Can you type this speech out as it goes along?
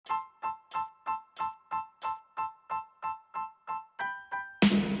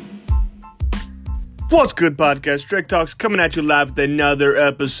What's good, podcast? Drake Talks coming at you live with another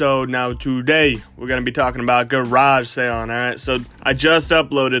episode. Now, today, we're going to be talking about garage sailing, alright? So, I just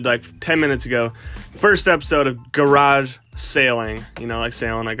uploaded, 10 minutes ago, first episode of garage sailing. You know, like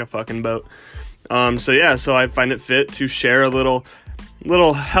sailing like a fucking boat. So I find it fit to share a little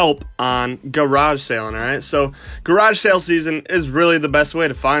help on garage sailing, alright? So, garage sale season is really the best way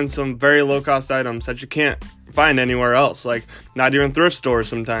to find some very low-cost items that you can't find anywhere else, like not even thrift stores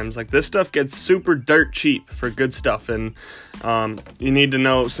sometimes. Like, this stuff gets super dirt cheap for good stuff, and you need to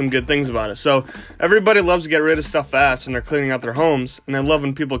know some good things about it. So everybody loves to get rid of stuff fast when they're cleaning out their homes, and they love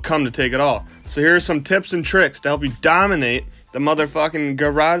when people come to take it all. So here are some tips and tricks to help you dominate the motherfucking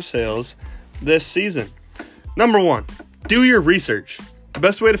garage sales this season. Number 1, do your research. The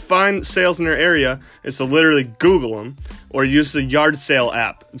best way to find sales in your area is to literally Google them or use the Yard Sale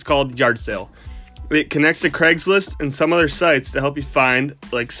app. It's called Yard Sale. It connects to Craigslist and some other sites to help you find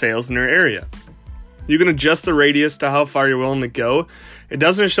sales in your area. You can adjust the radius to how far you're willing to go. It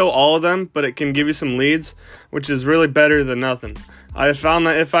doesn't show all of them, but it can give you some leads, which is really better than nothing. I have found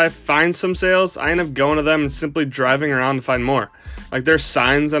that if I find some sales, I end up going to them and simply driving around to find more. There's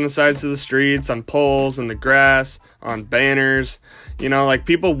signs on the sides of the streets, on poles, in the grass, on banners.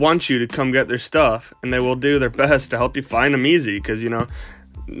 People want you to come get their stuff, and they will do their best to help you find them easy because,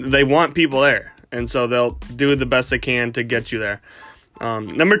 they want people there. And so they'll do the best they can to get you there.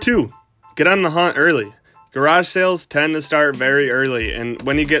 Number 2, get on the hunt early. Garage sales tend to start very early. And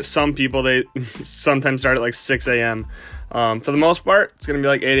when you get some people, they sometimes start at 6 a.m. For the most part, it's going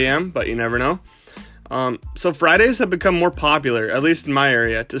to be 8 a.m., but you never know. So Fridays have become more popular, at least in my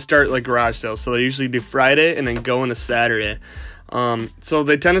area, to start garage sales. So they usually do Friday and then go into Saturday. So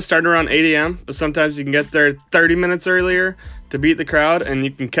they tend to start around 8 a.m., but sometimes you can get there 30 minutes earlier to beat the crowd, and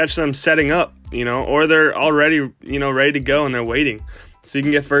you can catch them setting up, or they're already, ready to go and they're waiting. So you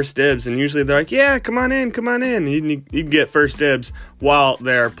can get first dibs, and usually they're like, yeah, come on in. And you can get first dibs while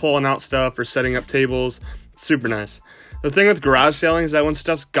they're pulling out stuff or setting up tables. It's super nice. The thing with garage selling is that when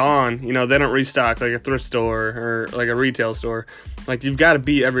stuff's gone, they don't restock like a thrift store or like a retail store. You've got to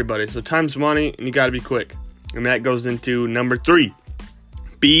beat everybody. So time's money, and you got to be quick. And that goes into number 3.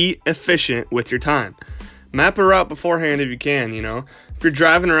 Be efficient with your time. Map a route beforehand if you can, If you're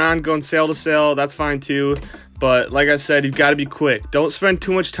driving around going sale to sale, that's fine too. But like I said, you've got to be quick. Don't spend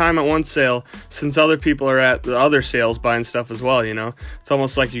too much time at one sale since other people are at the other sales buying stuff as well, It's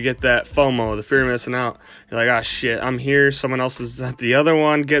almost like you get that FOMO, the fear of missing out. You're like, oh shit, I'm here, someone else is at the other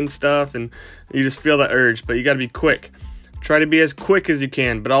one getting stuff, and you just feel that urge, but you got to be quick. Try to be as quick as you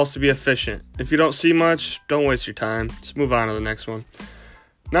can, but also be efficient. If you don't see much, don't waste your time. Just move on to the next one.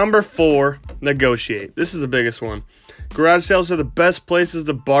 Number 4, negotiate. This is the biggest one. Garage sales are the best places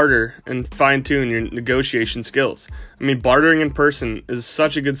to barter and fine-tune your negotiation skills. Bartering in person is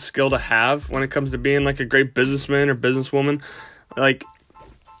such a good skill to have when it comes to being a great businessman or businesswoman.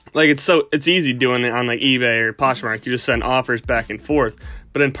 It's easy doing it on eBay or Poshmark. You just send offers back and forth.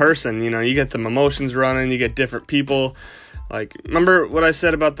 But in person, you get them emotions running, you get different people. Remember what I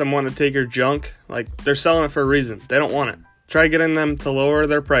said about them wanting to take your junk? They're selling it for a reason. They don't want it. Try getting them to lower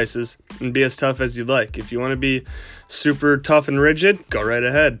their prices and be as tough as you'd like. If you want to be super tough and rigid, go right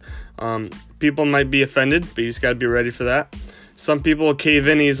ahead. People might be offended, but you just got to be ready for that. Some people will cave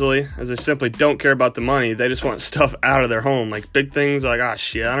in easily as they simply don't care about the money. They just want stuff out of their home. Big things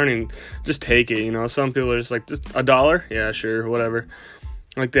shit, I don't even, just take it, Some people are just just $1? Yeah, sure, whatever.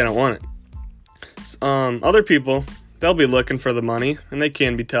 They don't want it. Other people, they'll be looking for the money, and they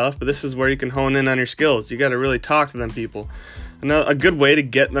can be tough, but this is where you can hone in on your skills. You got to really talk to them people. A good way to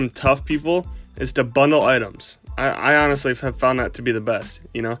get them tough people is to bundle items. I honestly have found that to be the best,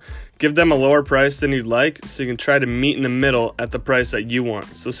 Give them a lower price than you'd like, so you can try to meet in the middle at the price that you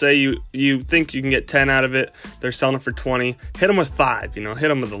want. So say you think you can get 10 out of it, they're selling it for 20, hit them with 5, hit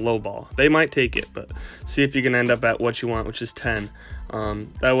them with a low ball. They might take it, but see if you can end up at what you want, which is 10.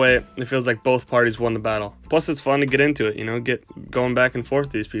 That way it feels like both parties won the battle. Plus it's fun to get into it, get going back and forth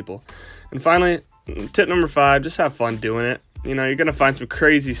with these people. And finally, tip number 5, just have fun doing it. You're going to find some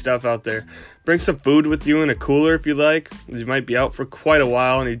crazy stuff out there. Bring some food with you in a cooler if you like. You might be out for quite a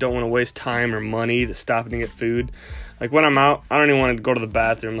while and you don't want to waste time or money to stop and get food. When I'm out, I don't even want to go to the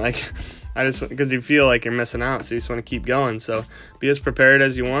bathroom. Because you feel like you're missing out, so you just want to keep going. So be as prepared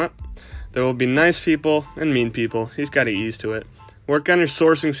as you want. There will be nice people and mean people. You just got to ease to it. Work on your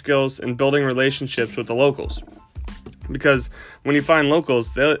sourcing skills and building relationships with the locals. Because when you find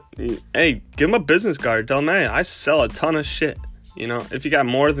locals, hey, give them a business card. Tell them, hey, I sell a ton of shit. If you got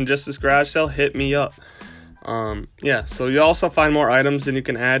more than just this garage sale, hit me up. So you also find more items than you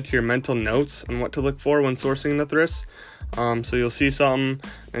can add to your mental notes on what to look for when sourcing the thrifts. So you'll see something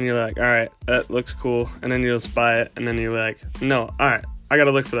and you're like, all right, that looks cool, and then you'll just buy it, and then you're like, no, all right, I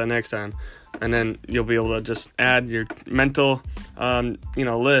gotta look for that next time. And then you'll be able to just add your mental,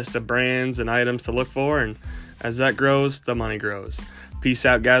 list of brands and items to look for. And as that grows, the money grows. Peace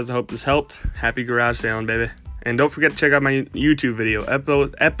out, guys. I hope this helped. Happy garage sailing, baby. And don't forget to check out my YouTube video,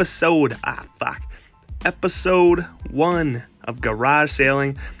 episode 1 of garage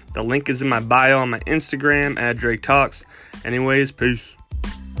sailing. The link is in my bio on my Instagram, @DrakeTalks. Anyways, peace.